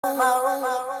I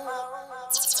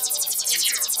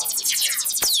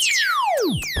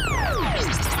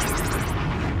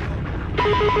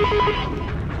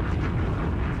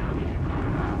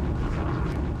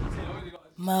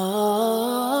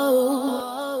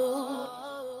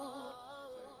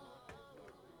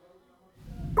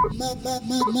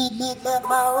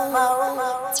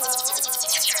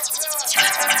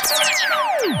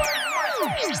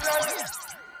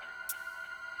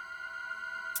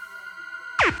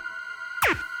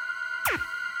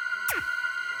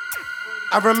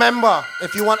remember,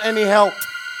 if you want any help,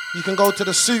 you can go to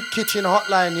the Soup Kitchen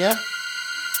hotline, yeah?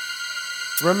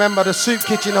 Remember the Soup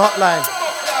Kitchen hotline.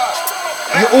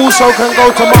 You also can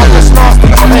go to Marcus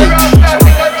Nasty's page.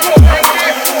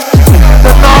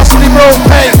 The Nasty Bro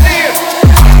page.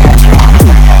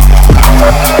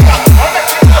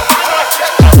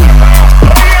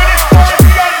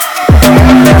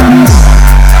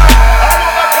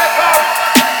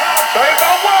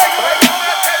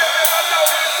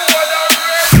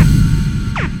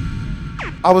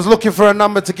 I was looking for a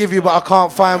number to give you, but I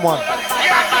can't find one.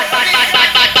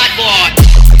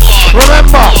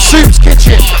 Remember, Soup's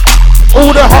Kitchen.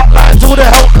 All the hotlines, all the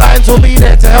helplines will be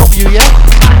there to help you, yeah?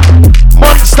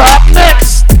 Monster up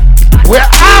next. We're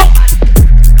out.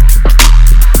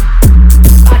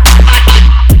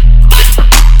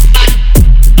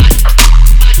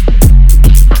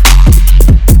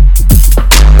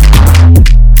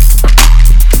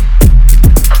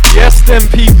 Yes, them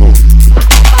people.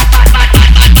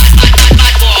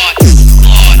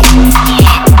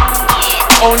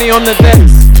 Only on the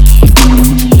decks.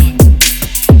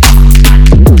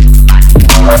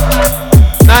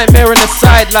 Nightmare on the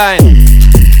sideline.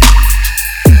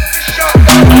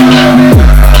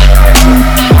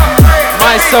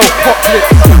 Myself, pop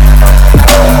lips.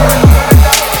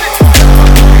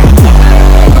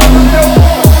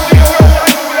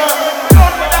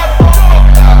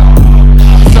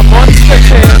 It's a monster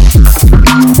change.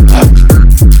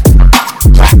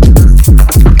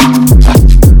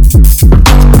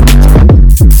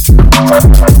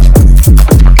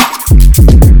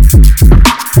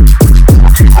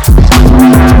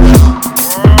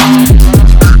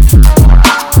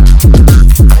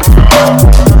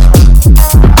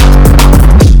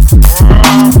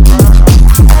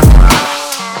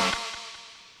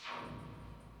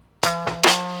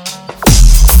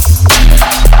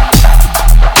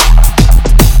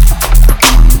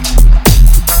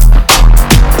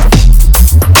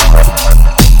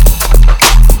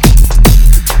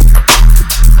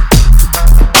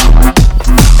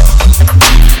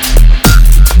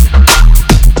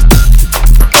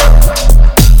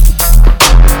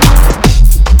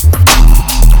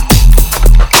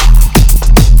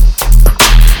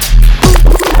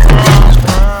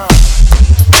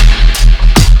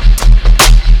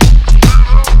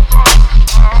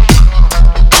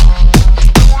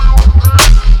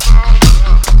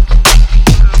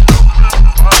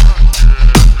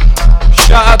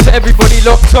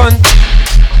 Locked on.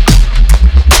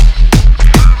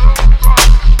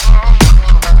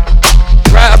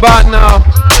 Right about now.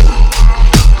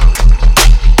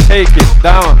 Take it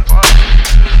down.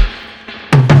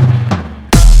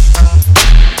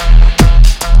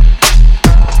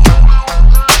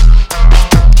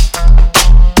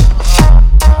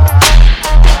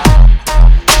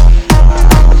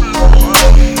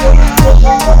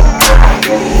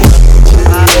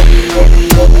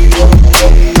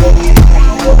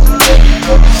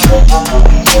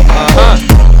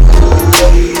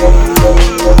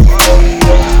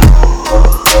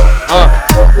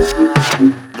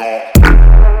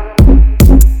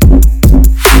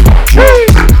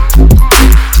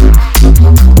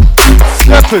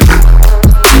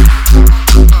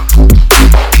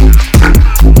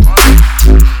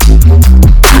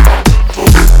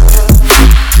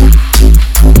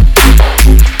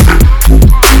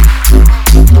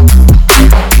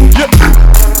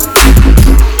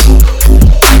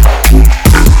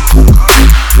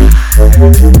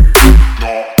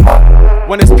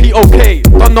 When it's P-OK,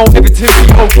 don't know everything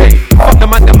P-OK. Fuck the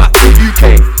man, the Mac,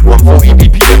 UK 140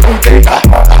 BPM all day.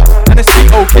 And it's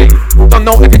P-OK, don't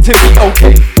know everything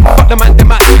P-OK. Fuck the man, the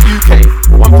Mac, UK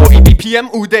 140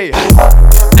 BPM all day.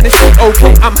 And it's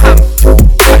P-OK, I'm ham.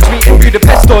 Catch me in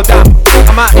Budapest or damn.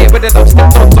 I'm out here with the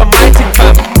dubstep dons on my team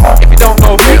fam. If you don't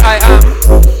know who I am,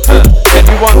 then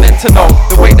you aren't meant to know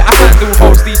the way that I handle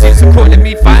hoes. These dudes are calling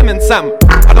me Fireman Sam.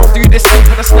 I don't do this thing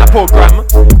for the snap or gram.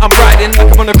 I'm riding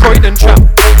like I'm on a Croydon tram.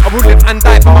 I will live and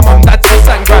die for my mum, dad's sis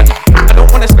and gran. I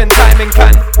don't wanna spend time in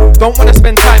Cannes. Don't wanna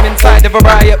spend time inside of a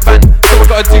riot van. So I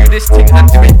gotta do this thing and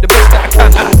do it the best that I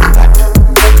can.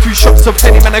 2 2 shots of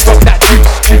Henny, man, I got that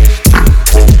juice.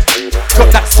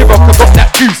 Got that syrup, I got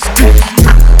that juice.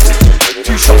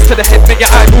 2 shots to the head, make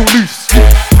your eye all loose.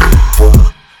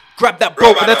 Grab that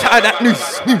rope and tie that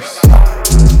noose.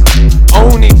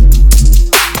 Oni.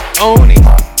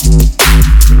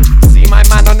 See my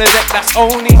man on the deck, that's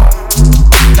Oni.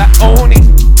 That Oni.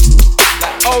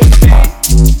 That OC.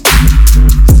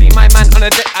 See my man on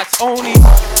the deck, that's Oni.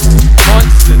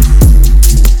 Monsters.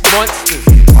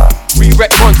 We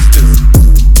wreck monsters.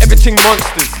 Everything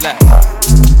monsters, like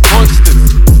monsters.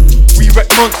 We wreck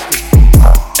monsters.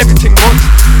 Everything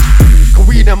monsters. Cause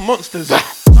we them monsters. Yeah.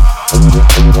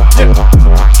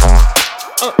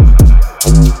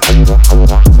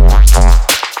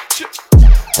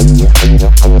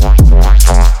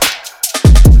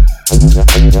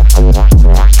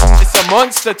 It's a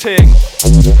monster thing.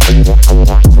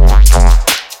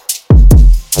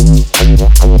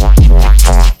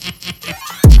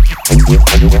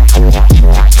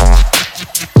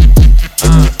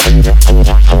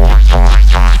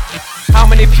 How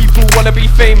many people wanna be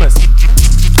famous?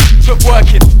 But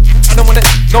working, I don't wanna,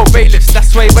 no bailiffs.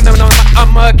 That's why when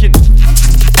I'm working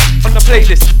on the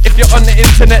playlist. If you're on the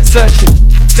internet searching,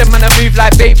 them man I move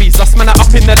like babies. Us man I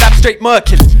up in the lab straight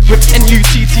murking. With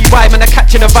N-U-T-T-Y, man I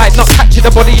catching a vibe, not catching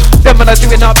the body. Them man I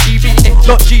doing up GBA,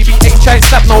 not GBA, try and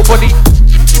slap nobody.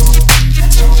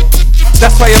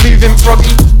 That's why you're moving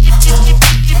froggy.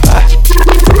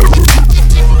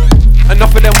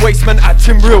 Enough of them waste man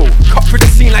acting real. Cut through the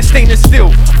scene like stainless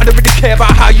steel. I don't really care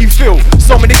about how you feel.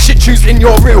 So many shit tunes in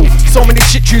your reel. So many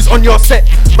shit tunes on your set.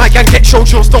 My gang get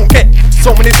shows, yours don't get.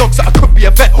 So many dogs that I could be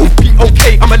a vet. Oh, be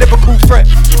okay, I'm a Liverpool threat.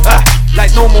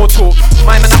 Like no more talk.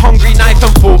 My man a hungry knife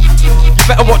and fork. You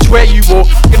better watch where you walk.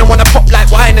 You don't wanna pop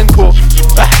like wine and cork.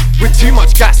 With too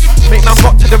much gas, make man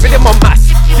rock to the rhythm on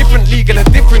mass. Different league and a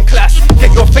different class.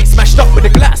 Get your face smashed up with a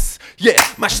glass. Yeah,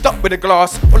 mashed up with a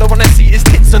glass. All I wanna see is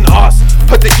tits and ass.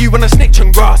 Put that you on a snitch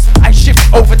and grass. I shift,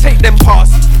 overtake them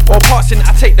pass. While passing,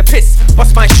 I take the piss.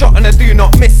 Bust my shot and I do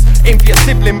not miss. Aim for your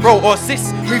sibling, bro or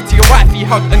sis. Move to your wifey,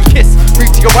 hug and kiss. Move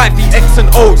to your wifey, X and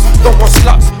O's. Don't want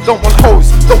sluts, don't want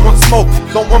hoes. Don't want smoke,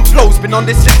 don't want blows. Been on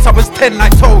this since I was 10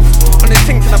 like toes. On this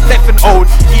thing till I'm deaf and old.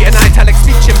 Eating italic,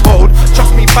 speeching bold.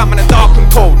 Trust me fam, in the dark and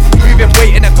cold. Moving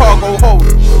weight in a cargo hold.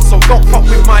 So don't fuck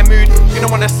with my mood. You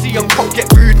don't wanna see young cop get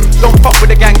rude. Don't fuck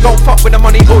with the gang, don't fuck with the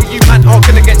money, or you man are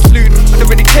gonna get slewed. I don't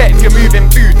really care if you're moving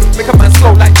food. Make a man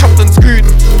slow like chopped and screwed.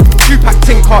 2-pack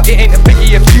tinker, it ain't a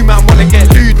biggie if you man wanna get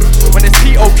lewd. When it's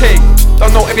T-OK,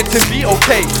 don't know if it's to be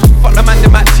okay. Fuck the man,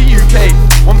 them at TUK.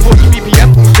 140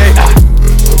 BPM all day.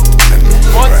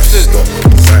 Monsters.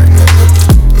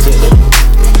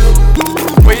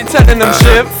 What you telling them,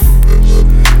 Shiv?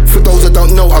 For those that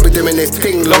don't know, I'll be doing this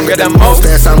thing longer than most.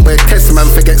 There's somewhere test man,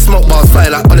 forget smoke bars, fire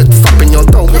like bullets up in your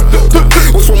dome.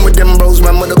 What's wrong with them bros,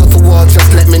 man? When I go for war,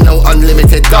 just let me know.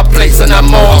 Unlimited dub plates and I'm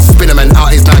more. I'll spin a man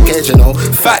out, it's not gauge, you know.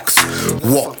 Facts,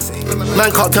 what?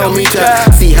 Man can't tell me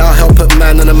jack. See how I help put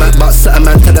man on the map, but set a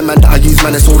man, tell a man that I use,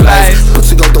 man, it's all lies.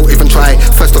 Pussy girl, don't even try.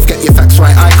 First off, get your facts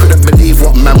right. I couldn't believe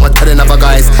what man were telling other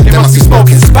guys. They must be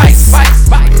smoking spice.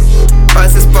 Why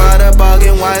is this brother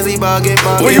bargain? Why is he bargain?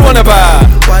 What you wanna buy?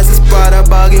 Why is this brother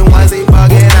bargain? Why is he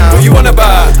bargain out? What you wanna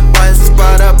buy? Why is this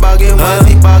brother bargain? Why is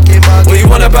he bargain? What you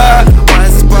wanna buy? Why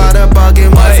is this brother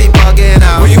bargain? Why is he bargain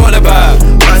out? What you wanna buy?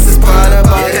 Why is this brother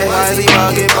bargain? Why is he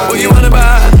bargain? What you wanna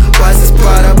buy? Why is this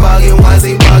brother bargain? Why is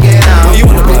he bargain out? What you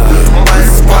wanna buy? Why is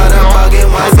this brother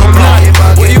bargain? Why is he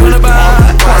bargain? What you wanna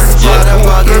buy? Why is this brother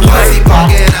bargain? Why is he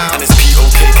bargain out? And it's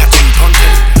P.O.K. catch me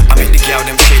punting. I make the gal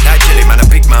them shake like jelly. Man a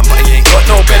big man but he ain't got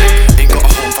no belly. Ain't got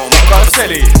a home phone, what got a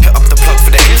celly. Hit up the plug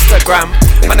for the Instagram.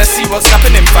 Man I see what's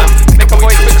happening fam. Make a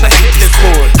boy quick like hit this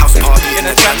board. House party in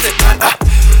a transit man.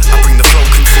 I bring the flow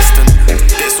consistent.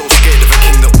 They're so scared of a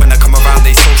king that when I come around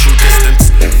they social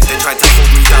distance. They tried to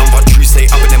hold me down but true say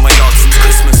I've been in my yard since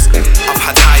Christmas. I've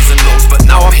had highs and lows but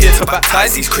now I'm here to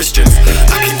baptize these Christians.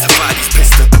 I came to buy these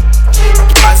pistons.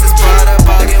 Why is this brother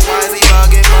bargain? Why is he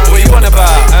bargain? What you wanna buy?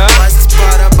 Why is this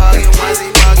brother bargain? Why is he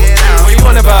bargain out? What you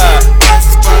wanna buy? Why is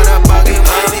this brother bargain?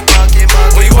 Why is he bargain?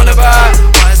 What you wanna buy?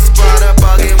 Why is this brother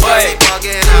bargain? Why is he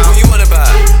bargain out? What you wanna buy?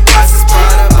 Why is this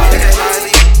brother bargain? Why is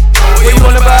he? What you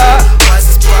wanna buy? Why is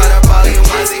this brother bargain?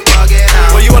 Why is he bargain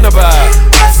out? What you wanna buy?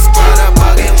 Why is this brother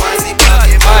bargain? Why is he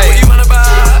bargain? What you wanna buy?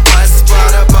 Why is this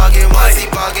brother bargain? Why is he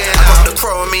bargain out? I got the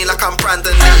crow on me like I'm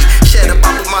Brandon Lee. Share the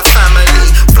bub with my family.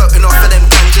 Floating off of them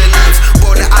ganja leaves.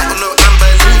 Roll it out on no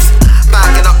amber leaves.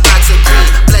 Bagging up bags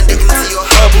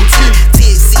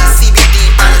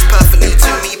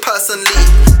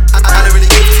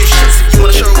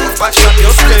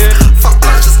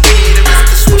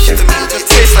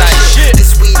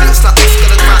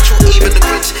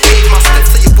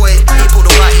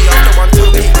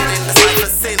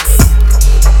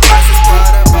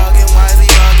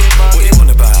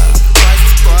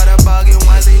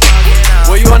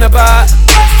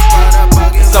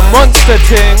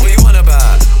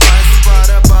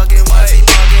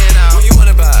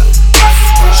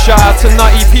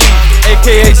Nutty P,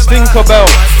 aka Stinkerbell.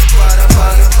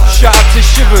 Shout out to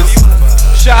Shivers,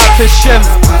 shout out to Shem,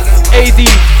 AD,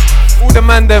 all the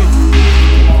man them.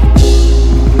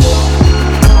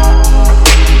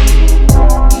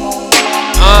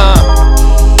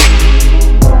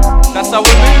 That's how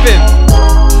we're moving.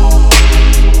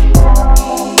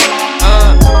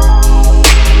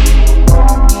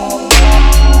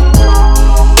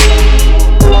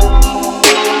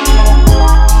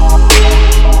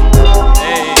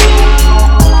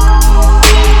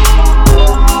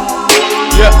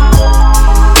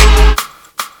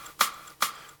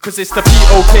 Cause it's the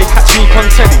POK, catch me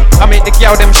contelly. I make the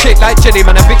gal them shake like jelly.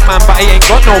 Man, a big man, but I ain't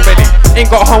got no belly. Ain't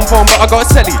got a home phone, but I got a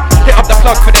celly. Hit up the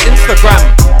plug for the Instagram.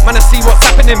 Man, I see what's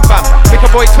happening, fam. Make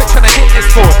a boy twitch when I hit this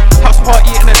board. House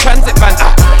party in a transit van.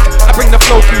 I bring the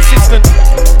flow consistent.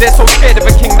 They're so scared of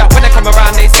a king that when I come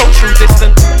around, they social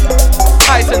distant.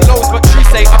 Highs and lows, but true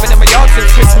say I've been in my yard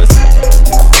since Christmas.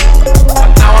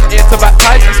 And now I'm here to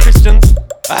baptize these Christians.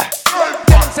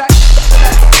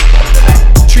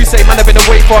 True say, man, I've been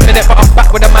away for a minute, but I'm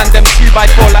back with a man, them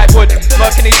 2x4 like wood.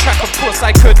 Working a track, of course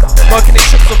I could. Working a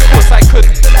trips, of course I could.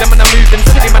 Then when I move in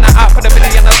city, man, I out for the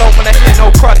million, I don't wanna hear no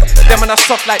crud. Then when I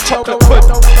soft like chocolate wood.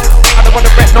 I don't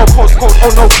wanna rent no postcode,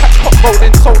 oh no, catch cop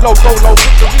rolling solo, go low,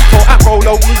 with the Rico and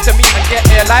Rolo. Move to me and get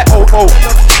here like oh-oh.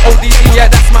 ODD, yeah,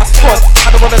 that's my squad.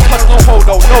 I don't wanna touch no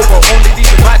holo, no bro, only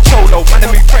these are my cholo. Man,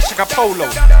 I move fresh like a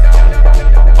polo.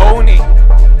 Only.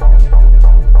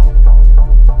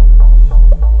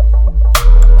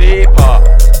 Deeper,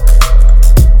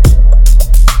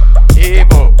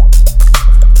 evil.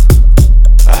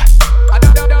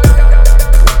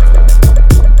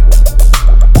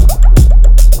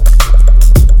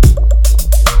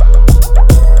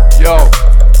 Yo,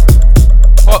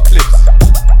 hot clips,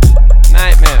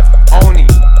 nightmare, only.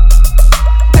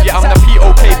 Yeah, I'm the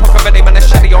POK, Papa Ready, man, a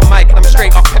shaddy on mic, and I'm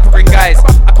straight up peppering guys.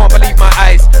 I can't believe my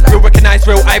eyes. Real recognize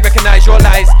real, I recognize your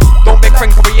lies. Don't make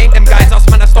friends, cause we ain't them guys. Us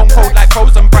man are stone cold like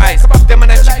frozen fries. Them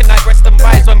man are chicken like breast and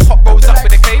pies. When pop rolls up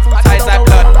with the cable ties like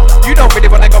blood. You don't really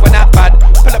wanna go in that bad.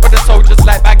 Pull up with the soldiers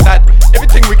like Baghdad.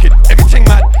 Everything wicked, everything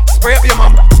mad. Spray up your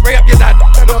mum, spray up your dad.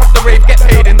 Look up the rave, get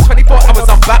paid in 24 hours.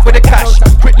 I'm back with the cash.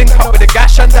 Quick link up with the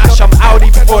gash and dash. I'm Audi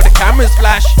before the cameras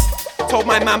flash. Told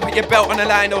my man, put your belt on the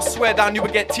line, or swear down you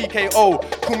would get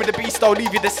TKO. Call me the beast, I'll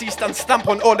leave you deceased and stamp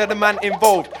on all of the man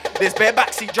involved. There's bare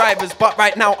backseat drivers, but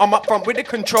right now I'm up front with the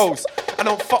controls. I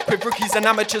don't fuck with rookies and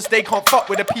amateurs, they can't fuck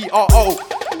with a PRO.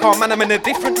 Can't man, I'm in a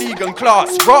different league and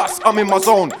class. Ross, I'm in my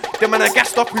zone. Them man, I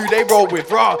gassed up who they roll with,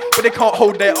 raw, but they can't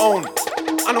hold their own.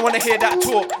 I don't wanna hear that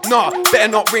talk, nah, better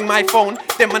not ring my phone.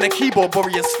 Them man, a keyboard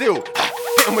warriors still.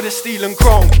 Hit them with a steel and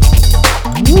chrome.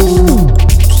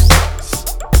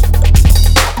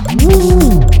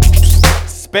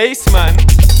 Spaceman.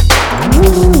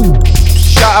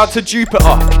 Shout out to Jupiter.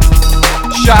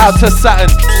 Shout out to Saturn.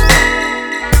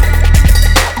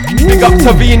 Big up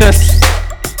to Venus.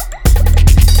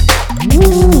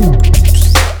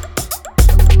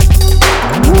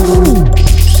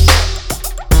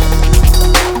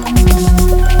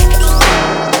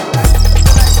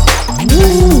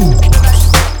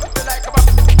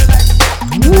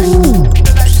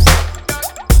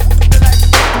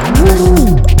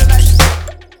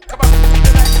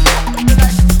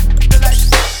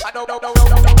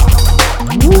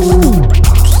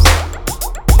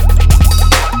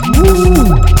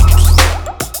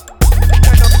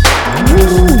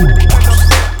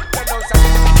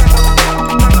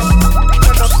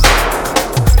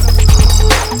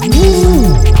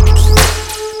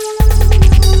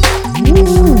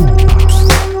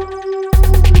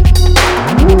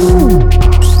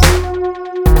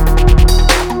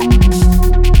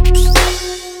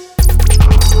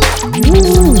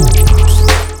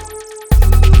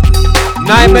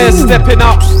 Nightmare stepping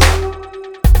up.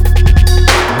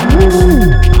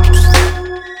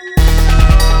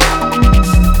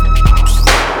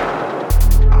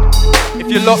 If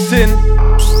you're locked in,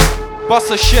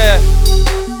 bust a share.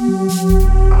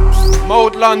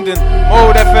 Mode London,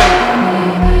 Mode FM.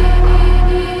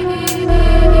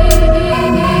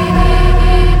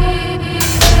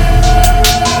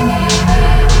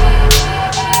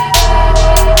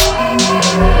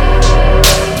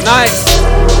 Nice.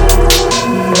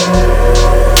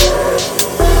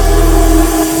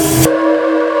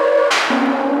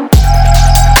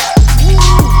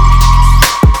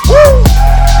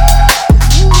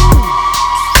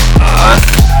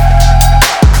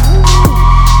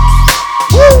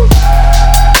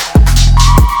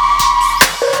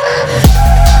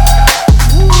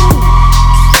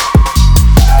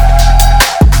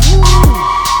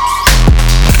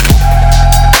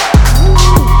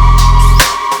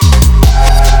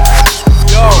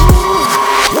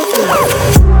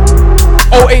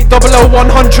 below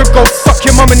 100, go suck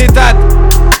your mum and your dad.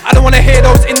 I don't wanna hear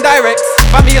those indirects.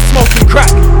 Find me a smoking crack.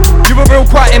 You were real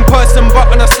quiet in person, but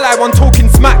when I slide one talking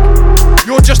smack.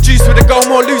 You're just juiced with a girl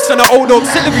more loose than an old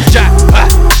auxiliary jack.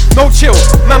 No chill,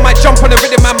 man might jump on the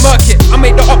rhythm and murk it. I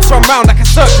make the ops run round like a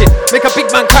circuit. Make a big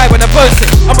man cry when I burst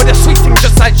it. I'm with a sweet thing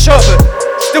just like sherbet.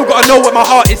 Still gotta know what my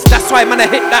heart is. That's why man I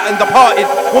hit that and departed.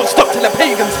 Won't stop till the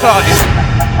pagans started.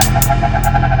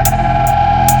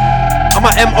 I'm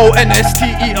a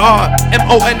M-O-N-S-T-E-R.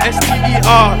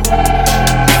 M-O-N-S-T-E-R.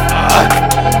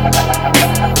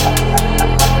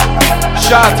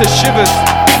 Shout out to Shivers.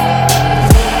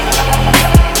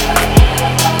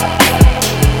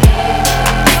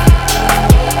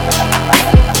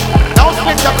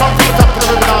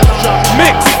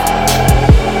 Mix.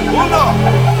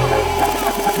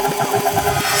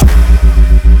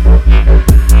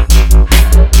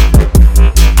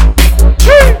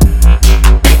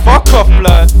 Fuck off,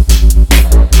 blood.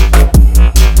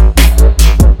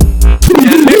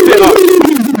 Yeah, lift it up.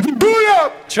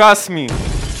 Trust me.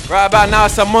 Right about now,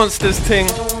 it's a monsters thing.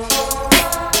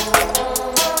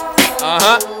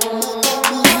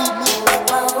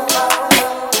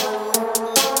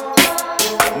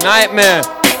 Nightmare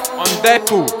on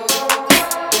Deku.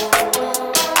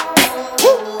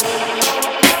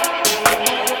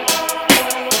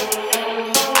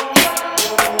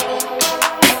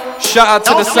 Shout out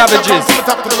to the Savages.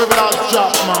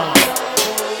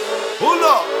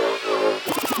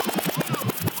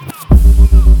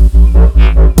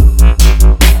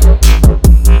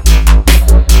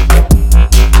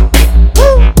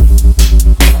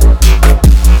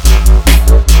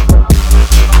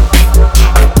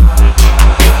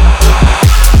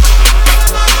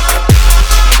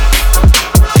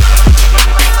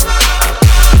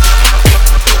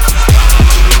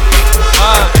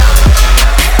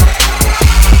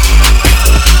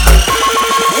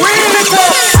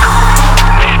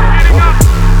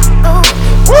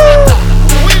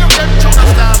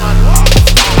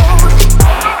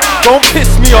 Don't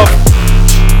piss me off.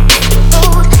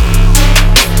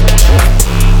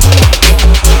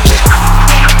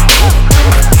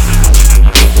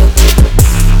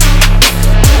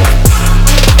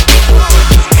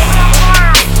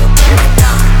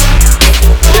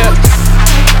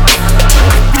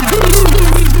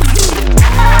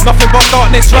 Nothing but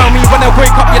darkness round me when I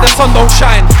wake up, yeah the sun don't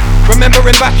shine.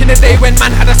 Remembering back in the day when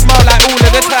man had a smile like all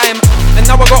of the time. And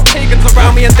now I got pagans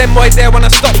around me and them boys there wanna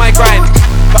stop my grind.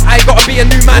 But I gotta be a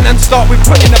new man and start with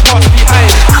putting the past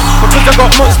behind. Because I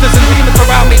got monsters and demons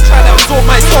around me trying to absorb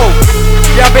my soul.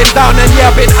 Yeah, I've been down and yeah,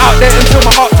 I've been out there until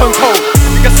my heart turned cold.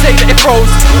 You can say that it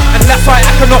froze, and that's why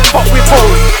I cannot fuck with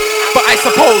hoes. But I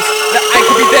suppose that I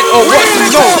could be dead or worse, who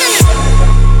knows?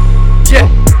 Yeah,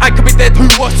 I could be dead,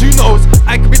 who was, who knows?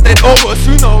 I could be dead or worse,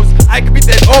 who knows? I could be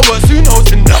dead or worse, who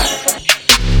knows?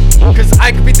 And cause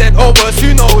I could be dead or worse,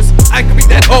 who knows? I could be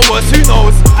dead or worse, who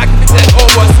knows? I could be dead or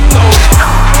worse, who knows?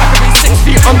 I could be 6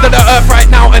 feet under the earth right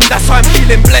now, and that's why I'm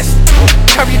feeling blessed.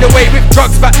 Carried away with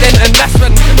drugs back then, and that's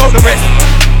when you know the rest.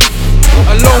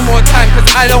 Alone more time, cause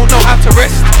I don't know how to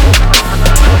rest.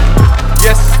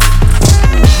 Yes.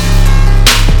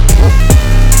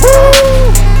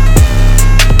 Woo!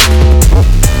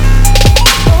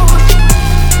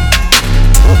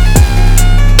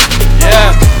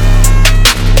 Yeah.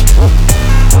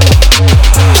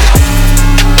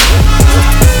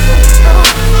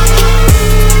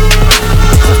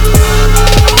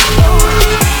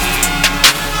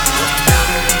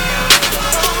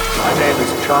 My name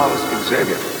is Charles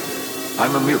Xavier.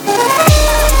 I'm a mutant.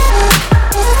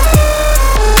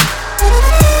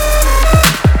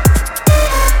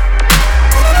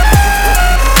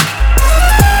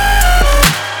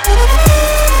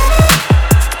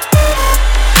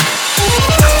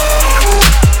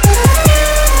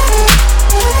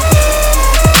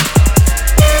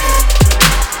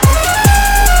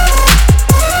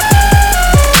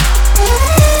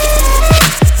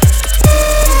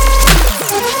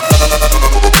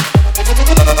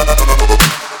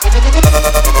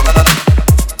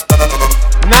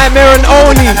 Nightmare and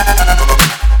Oni.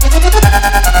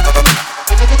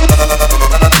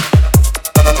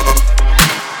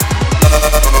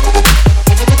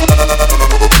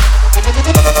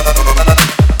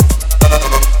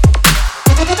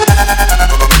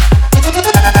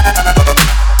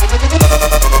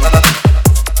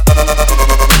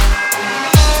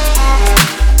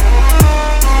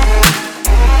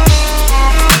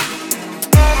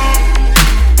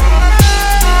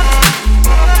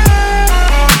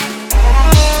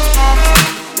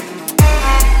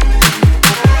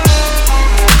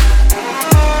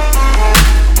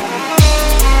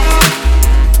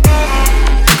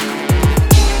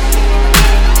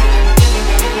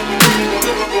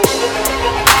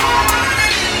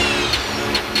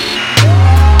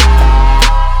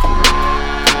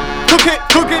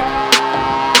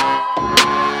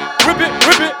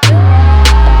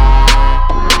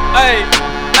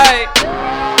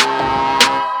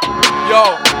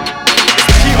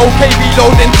 okay,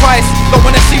 reloading twice. Don't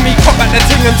wanna see me pop at the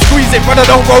ting and squeeze it, brother,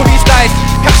 don't roll these dice.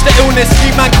 Catch the illness,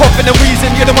 leave man coughing and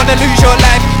wheezing, you don't wanna lose your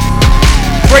life.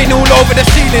 Rain all over the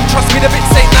ceiling, trust me the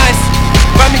bits ain't nice.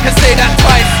 Rami can say that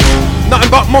twice.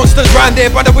 Nothing but monsters round here,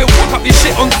 brother, we'll fuck up your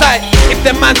shit on sight. If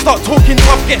them man start talking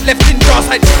tough, get left in jars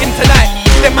like chicken tonight.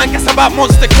 Them man guess about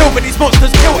monster kill, but these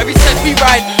monsters kill every set we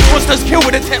ride. Monsters kill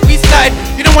with a tech we slide.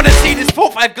 You don't wanna see this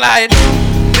 4-5 glide.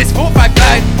 This 4-5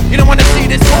 glide. You don't wanna see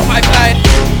this 4-5 glide.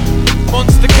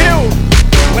 Monster kill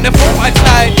when the 4-5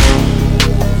 slide.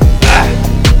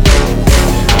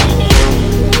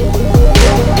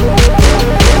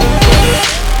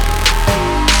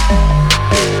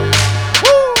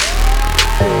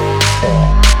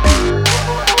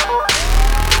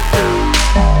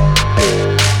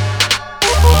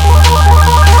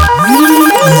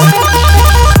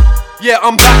 Yeah,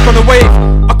 I'm back on the wave.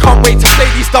 I can't wait to play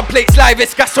these dub plates live.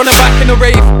 It's gas on the back in the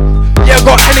rave. Yeah, I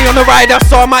got Henny on the rider,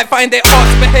 so I might find it hard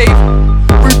to behave.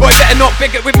 Rude boy better not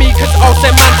big it with me, cause I'll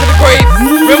send man to the grave.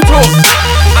 Real talk,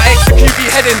 I execute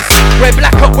beheadings. Wear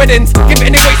black up weddings, give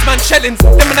any waste man shellings.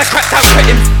 Then when I cracked out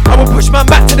cretins, I will push man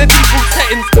back to the default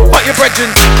settings. But your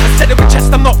brethren, I said it with chest,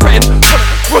 I'm not threatened.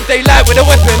 Broad daylight with a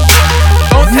weapon,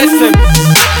 don't test them.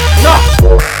 Nah,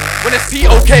 when it's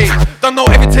P-OK, don't know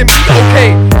everything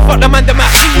P-OK. Fuck the man, the map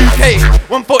P-UK,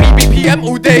 140 BPM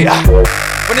all day.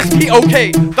 When it's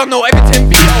P-OK, don't know everything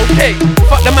P-OK.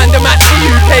 Fuck the man, the map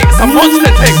P-UK, it's a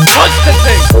monster thing, monster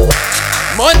thing.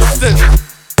 Monsters,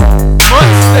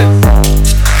 monsters,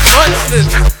 monsters.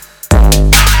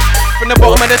 From the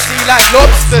bottom of the sea like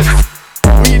lobsters.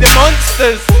 We the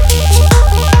monsters.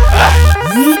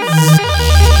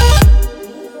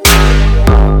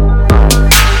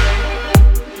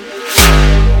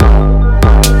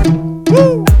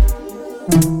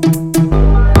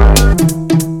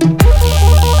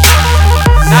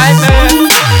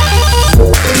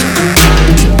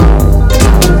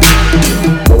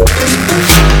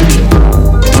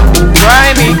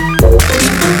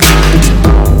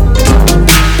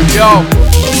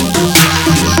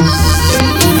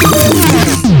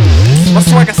 My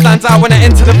swagger stands out when I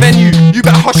enter the venue. You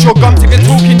better hush your gums if you're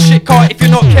talking shit, car. If you're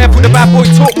not careful, the bad boy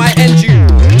talk might end you.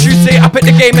 Tuesday up at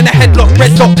the game in a headlock,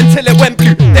 red dot until it went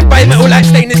blue. Left by metal like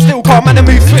stainless steel, car. Man, I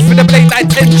move swift with the blade like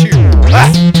tend you.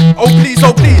 Oh please,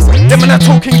 them when I'm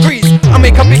talking grease, I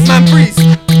make a big man freeze.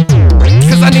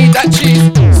 Cause I need that cheese.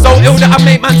 So ill that I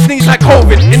make man sneeze like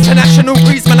COVID. International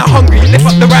breeze, man, I'm hungry. Lift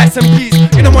up the rice and peas.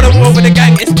 You don't wanna roll with the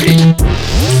gang, it's peak.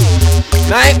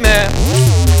 Nightmare,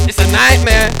 it's a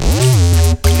nightmare.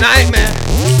 Nightmare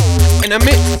in a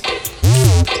mix.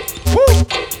 Woo.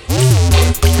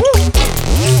 Woo.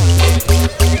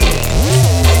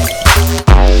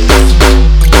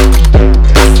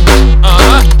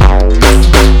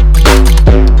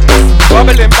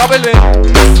 Bubbling, bubbling.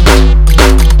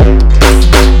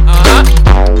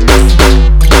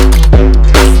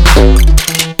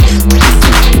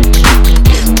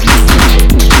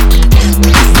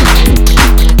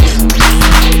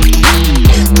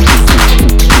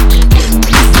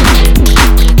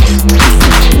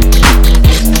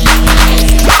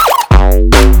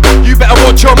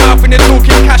 Your mouth when you're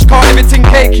talking cash car, everything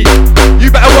cakey. You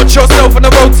better watch yourself on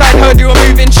the roadside, heard you are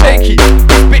moving shaky.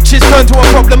 These bitches turn to a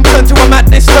problem, turn to a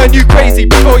madness, turn you crazy.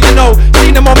 Before you know,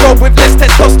 seen them on road with less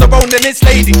testosterone than this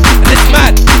lady. And it's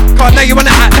mad, car now you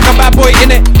wanna act like a bad boy in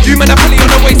it. You man are fully on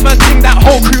the waist man thing, that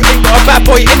whole crew ain't got a bad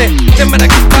boy in it. Then when I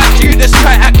get back to you, just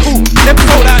try act cool. Them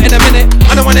sold out in a minute,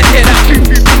 I don't wanna hear that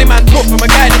foo-foo funny man talk from a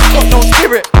guy that's got no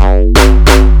spirit.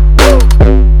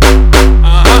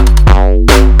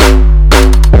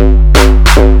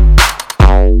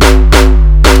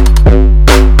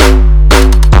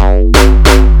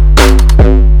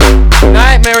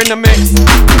 In the mix.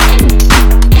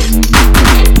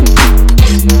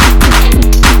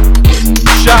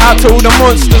 Shout out to all the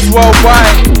monsters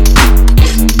worldwide.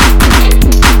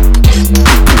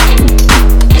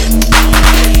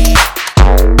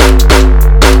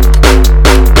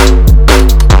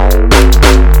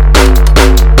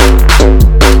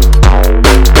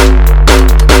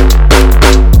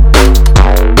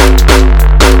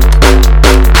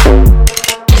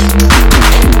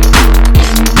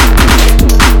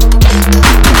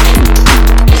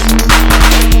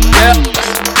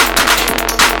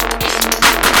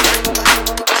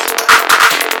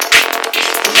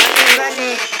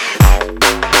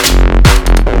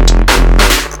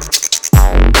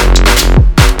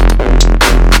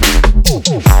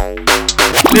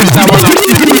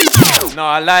 No,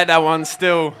 I like that one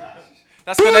still.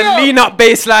 That's got a lean up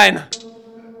bass line.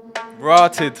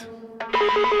 Rotted.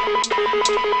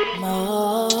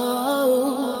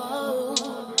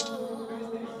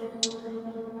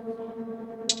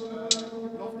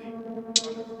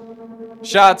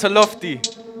 Shout out to Lofty.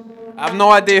 I have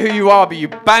no idea who you are, but you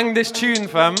bang this tune,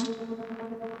 fam.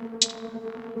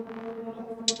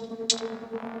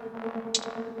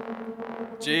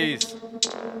 Jeez.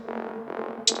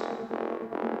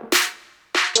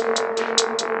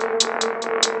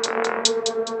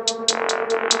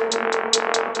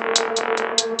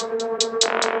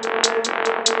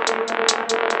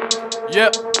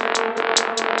 Yep.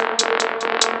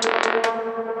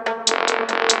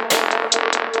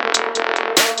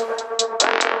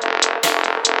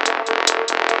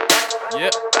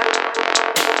 Yep.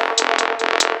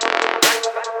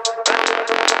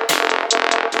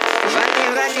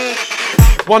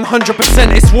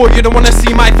 100% it's war, you don't wanna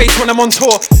see my face when I'm on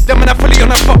tour. Them man are fully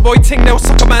on a fuckboy ting, they'll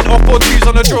suck a man off or twos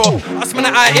on a draw. Us man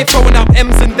are out here throwing up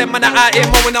M's and them man are out here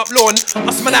mowing up lawn.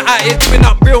 Us man are out here doing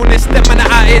up realness, them man are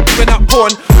out here doing up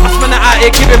porn. Us man are out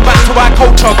here giving back to our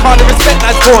culture, can't the respect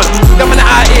that's born. Them man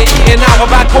are out here eating out of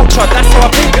our culture, that's how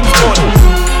our pagans born.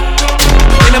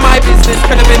 Into my business,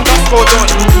 could have been dust or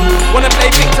done. Wanna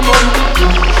play victim on,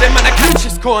 them man are catch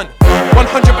his corn.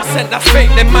 100% that's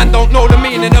fake, them man don't know the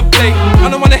meaning of play. I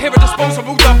don't wanna hear a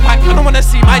disposable dump pack, I don't wanna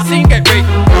see my scene get raped.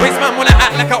 Waste man wanna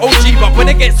act like an OG, but when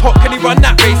it gets hot, can he run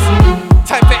that race?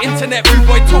 Time for internet, rude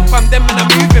boy talk, fam, them man are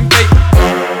moving fake.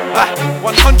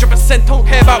 100% don't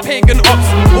care about pagan ops.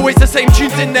 Always the same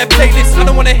tunes in their playlist, I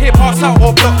don't wanna hear pass out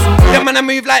or blocks. Them man I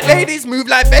move like ladies, move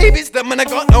like babies, them man I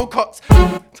got no cops.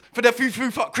 For the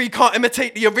foo-foo fuckery, can't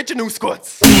imitate the original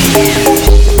squads.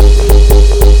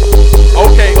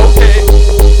 Okay, okay.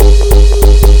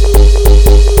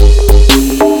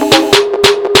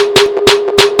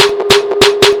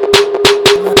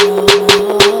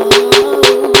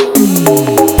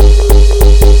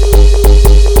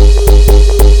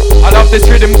 I love this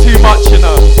rhythm too much, you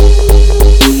know.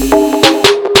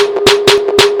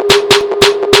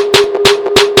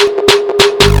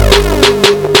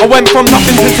 I went from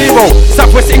nothing to zero.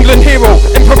 Southwest England hero,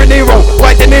 Emperor Nero,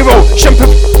 White De Niro, shampoo.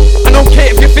 I don't care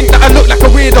if you think that I look like a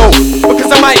weirdo,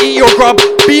 because I might eat your grub.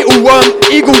 Beetle worm,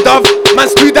 eagle dove. Man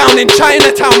flew down in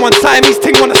Chinatown one time. His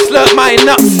ting wanna slurp my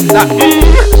nuts. Like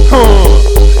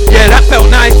yeah, that felt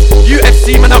nice.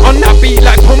 UFC man, I'm on that beat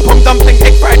like pom pom dumpling,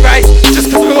 egg fried rice.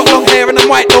 Just cause I got long hair and I'm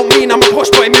white don't mean I'm a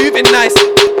posh boy moving nice.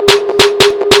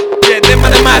 Yeah, them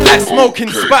man are mad like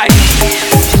smoking spice.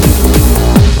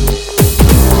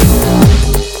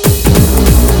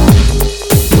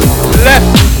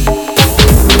 Left.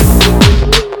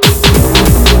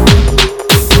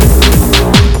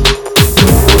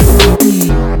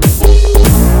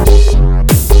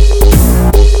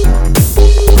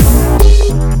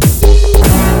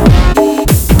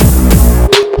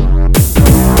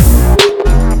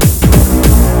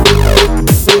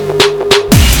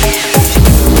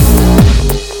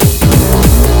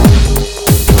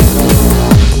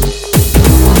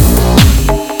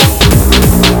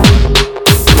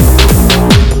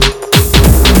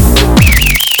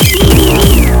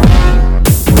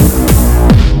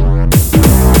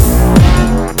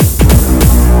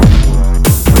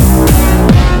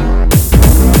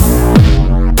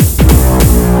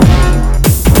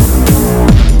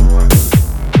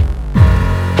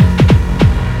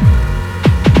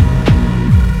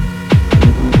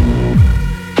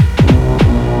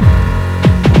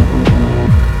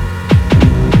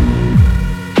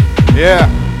 Yeah.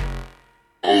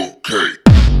 Okay.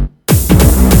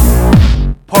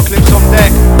 Apocalypse on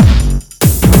deck.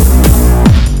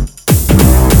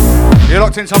 You're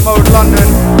locked into Mode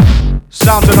London.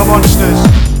 Sounds of the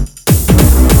Monsters.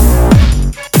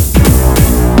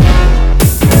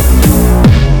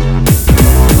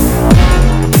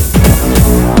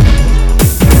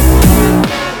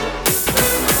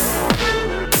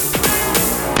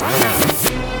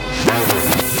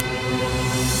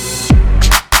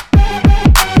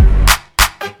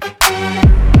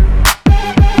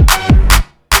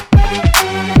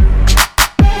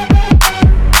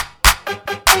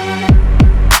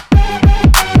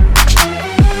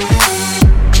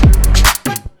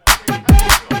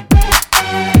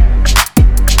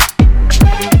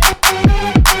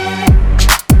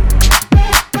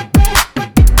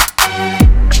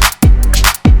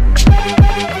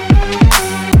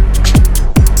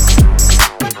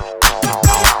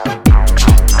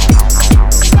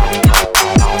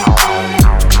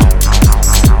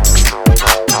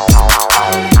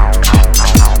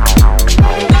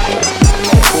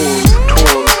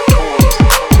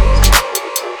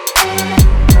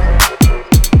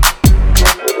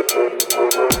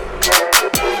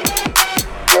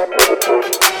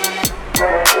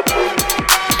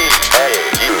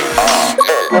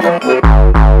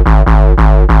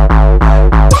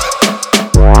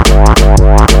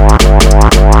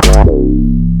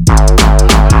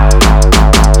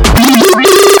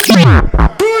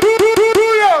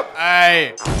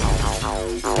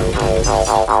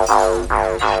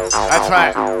 That's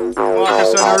right.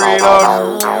 Marcus on the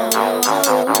reload.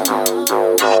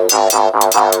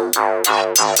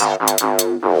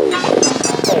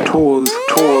 Tours.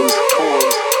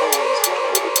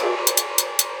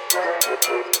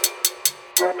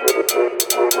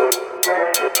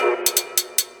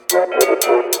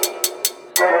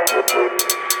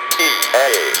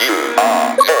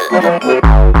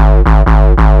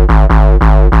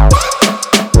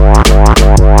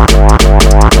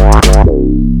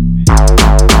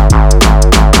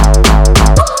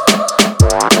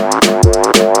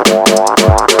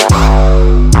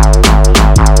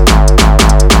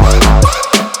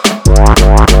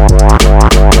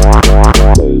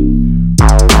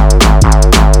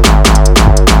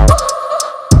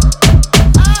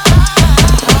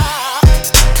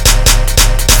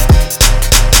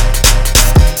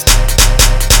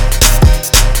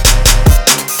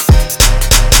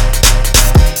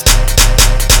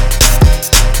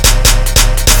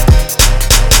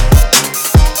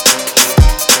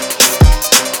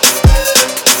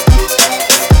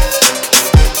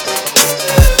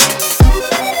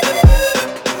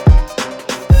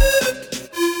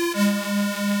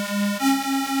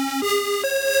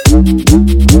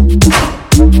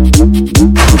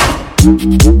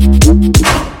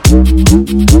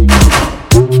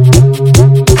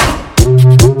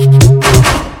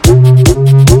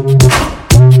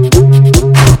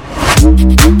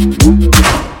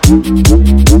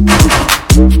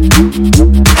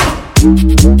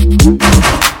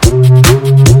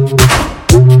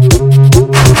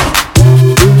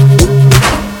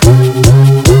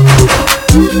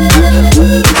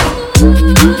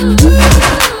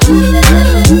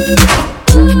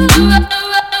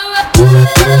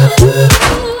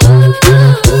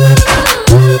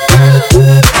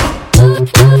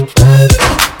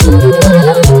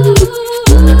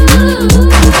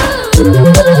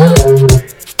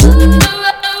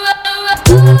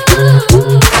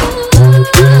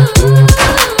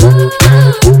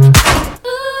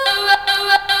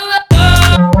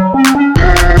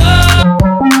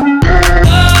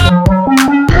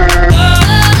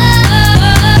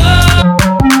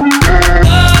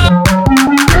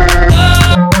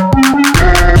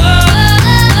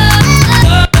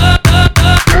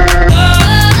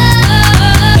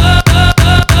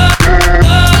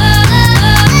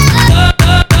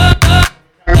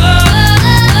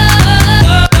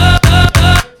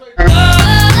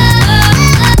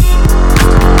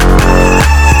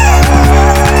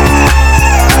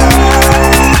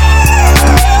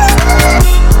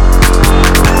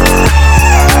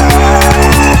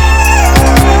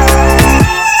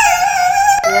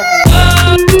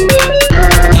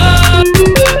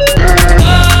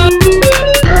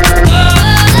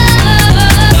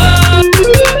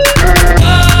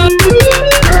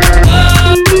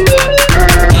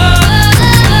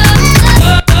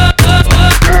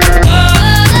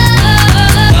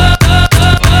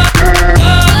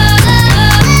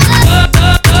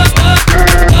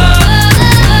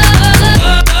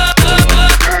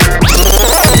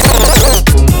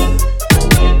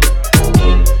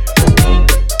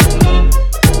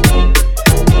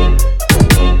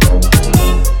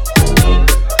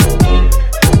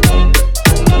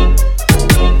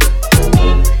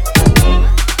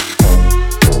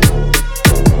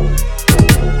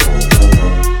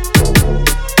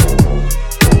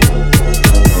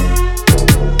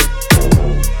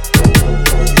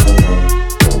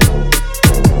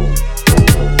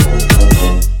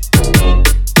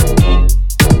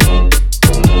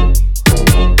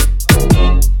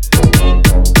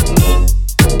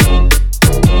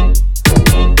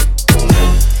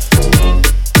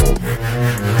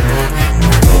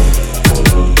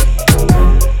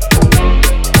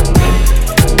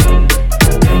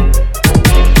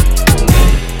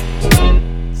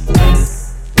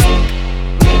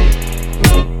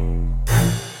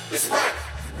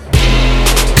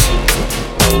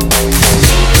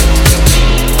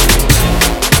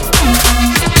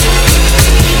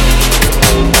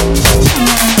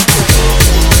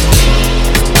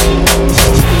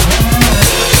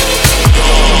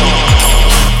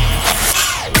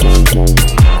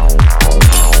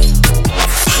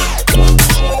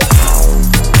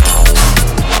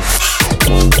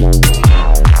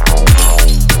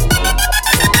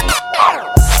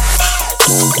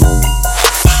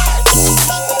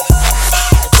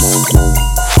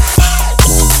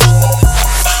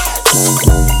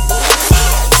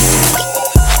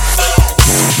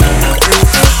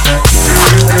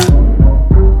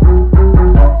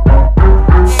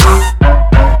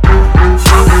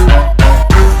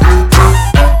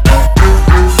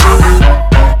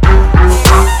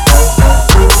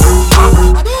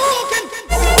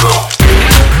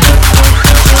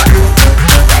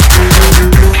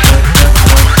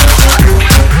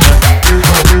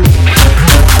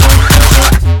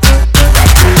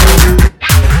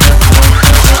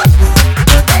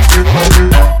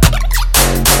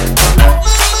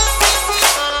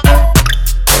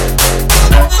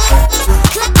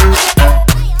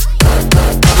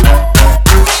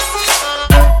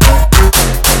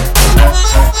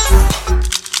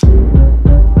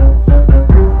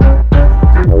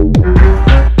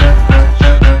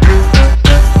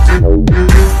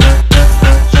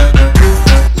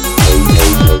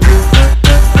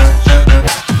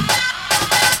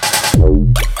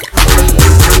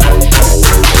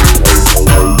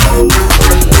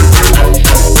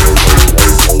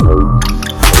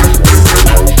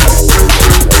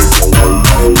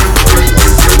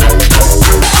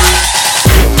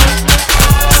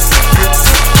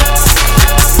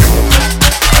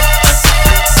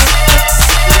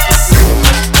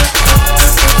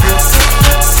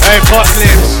 Hey,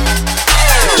 Potlips.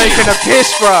 You're taking a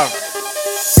piss, bruv.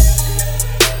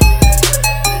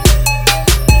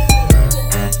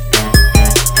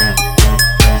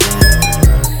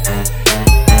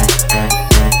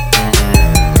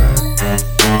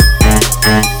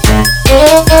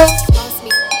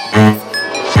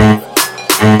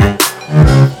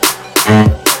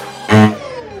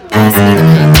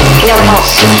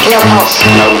 No pulse,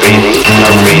 no breathing,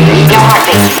 no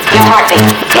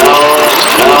heartbeat,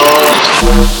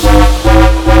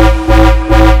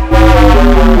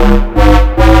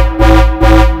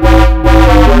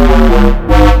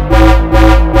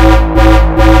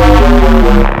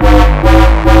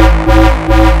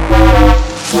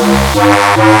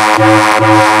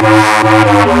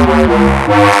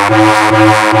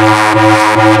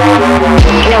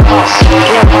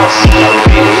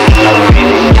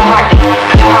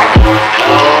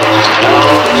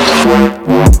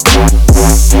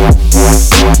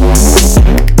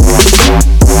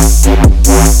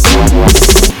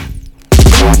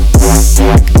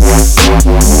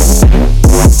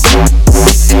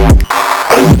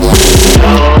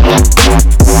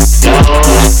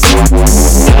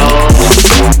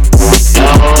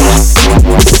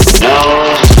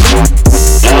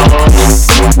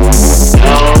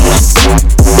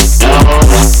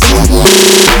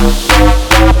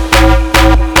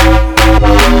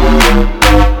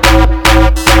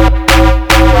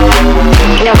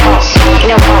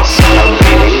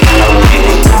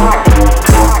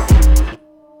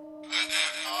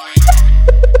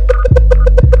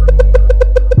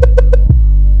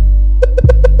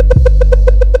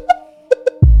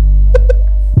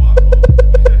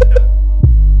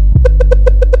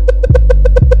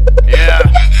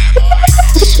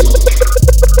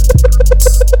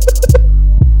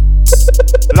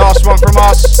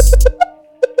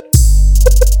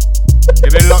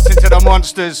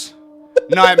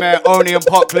 Nightmare, Oni and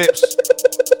Potlips.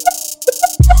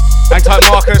 Hang tight,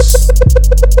 Marcus.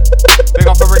 Big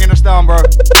up for bringing us down, bro.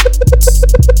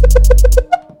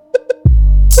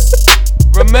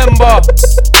 Remember,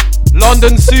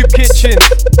 London Soup Kitchen.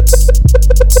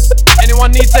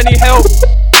 Anyone needs any help,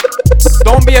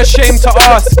 don't be ashamed to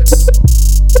ask.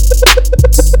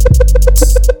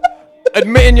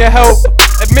 Admitting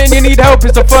you need help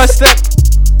is the first step.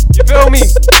 You feel me?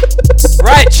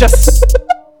 Righteous.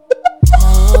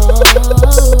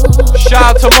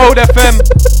 Shout out to Mode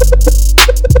FM.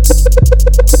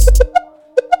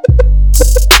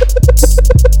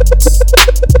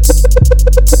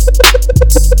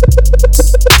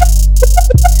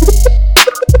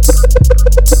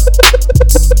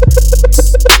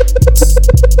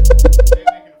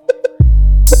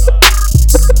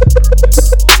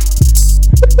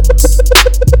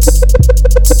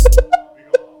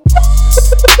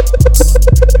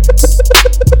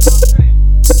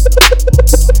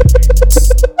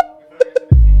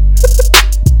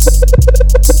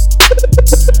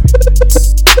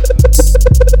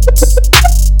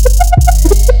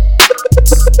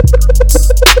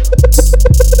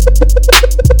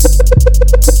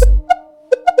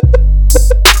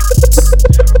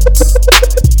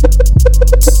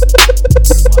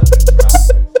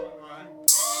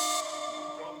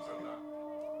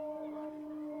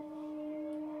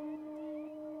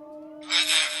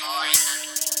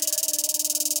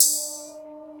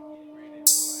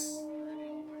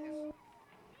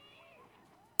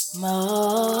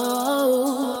 More.